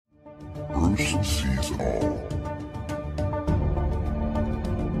Bruce sees all.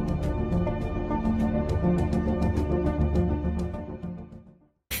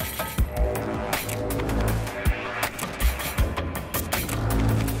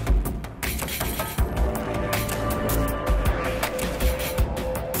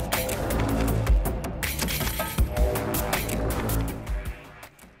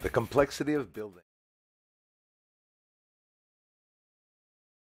 The complexity of building.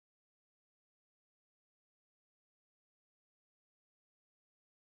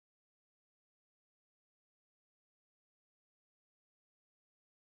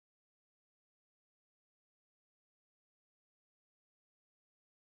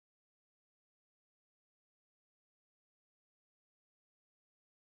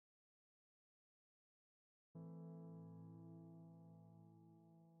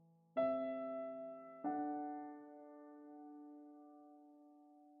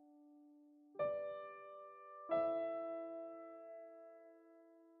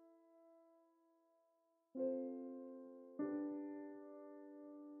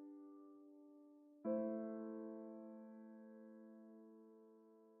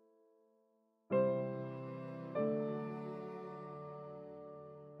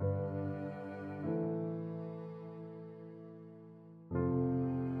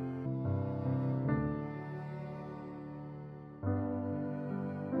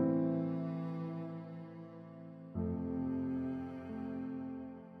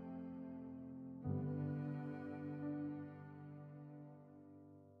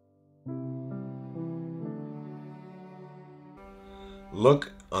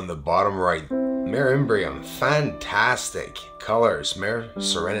 Look on the bottom right, Mare Imbrium, fantastic colors, Mare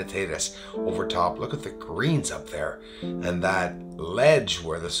Serenitatis over top. Look at the greens up there, and that ledge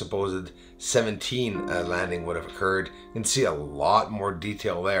where the supposed 17 landing would have occurred. You can see a lot more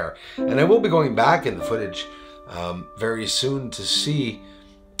detail there, and I will be going back in the footage very soon to see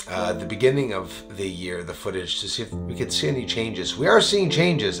the beginning of the year, the footage, to see if we could see any changes. We are seeing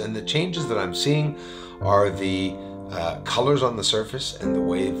changes, and the changes that I'm seeing are the colors on the surface and the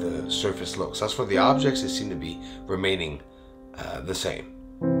way the surface looks. That's for the objects, they seem to be remaining the same.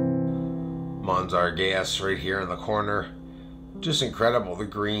 Mons Argaeus right here in the corner. Just incredible. The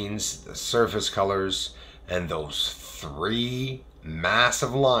greens, the surface colors, and those three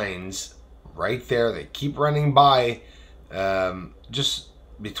massive lines right there. They keep running by just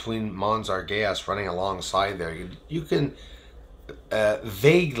between Mons Argaeus running alongside there. You can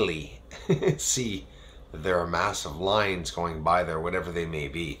vaguely see there are massive lines going by there, whatever they may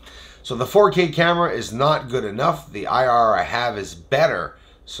be. So the 4K camera is not good enough. The IR I have is better,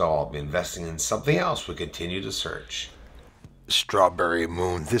 so I'll be investing in something else. We continue to search. Strawberry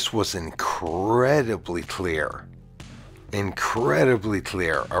moon. This was incredibly clear. Incredibly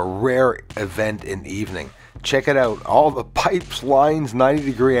clear. A rare event in evening. Check it out. All the pipes, lines,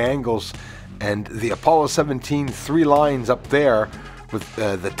 90-degree angles, and the Apollo 17 3 lines up there with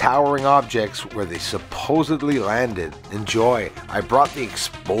the towering objects where they supposedly landed. Enjoy. I brought the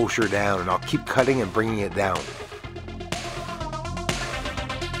exposure down, and I'll keep cutting and bringing it down.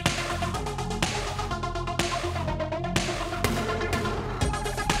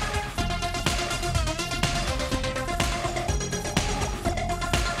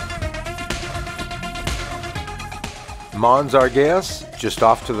 Mons Argaeus, just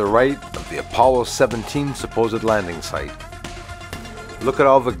off to the right of the Apollo 17 supposed landing site. Look at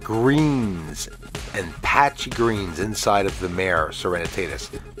all the greens and patchy greens inside of the Mare Serenitatis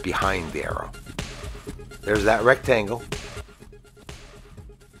behind the arrow. There's that rectangle.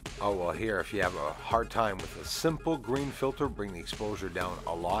 Oh, well, here, if you have a hard time with a simple green filter, bring the exposure down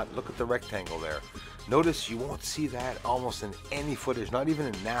a lot. Look at the rectangle there. Notice you won't see that almost in any footage, not even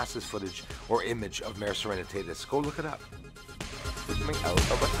in NASA's footage or image of Mare Serenitatis. Go look it up. Coming out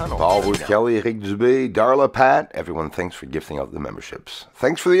of a tunnel. Paul Wood, Kelly, Eric Dubé, Darla, Pat. Everyone, thanks for gifting out the memberships.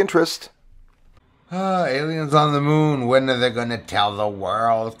 Thanks for the interest. Aliens on the moon. When are they gonna tell the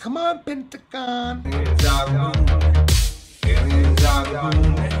world? Come on, Pentagon. Aliens on the moon. Aliens on the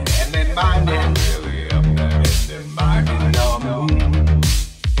moon. And they're mining really up there. And they're mining on the moon.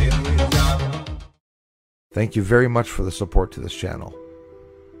 Aliens on the moon. Thank you very much for the support to this channel.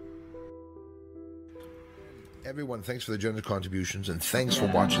 Everyone, thanks for the generous contributions, and thanks for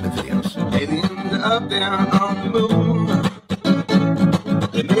watching the videos. Aliens up there on the moon.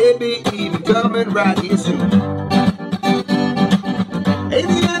 They may be even coming right here soon.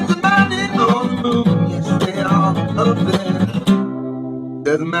 Aliens are mining on the moon. Yes, they are up there.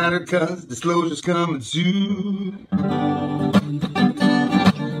 Doesn't matter, cause disclosure's coming soon.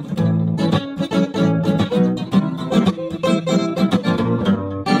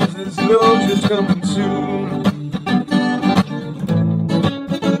 This is knows it's coming soon.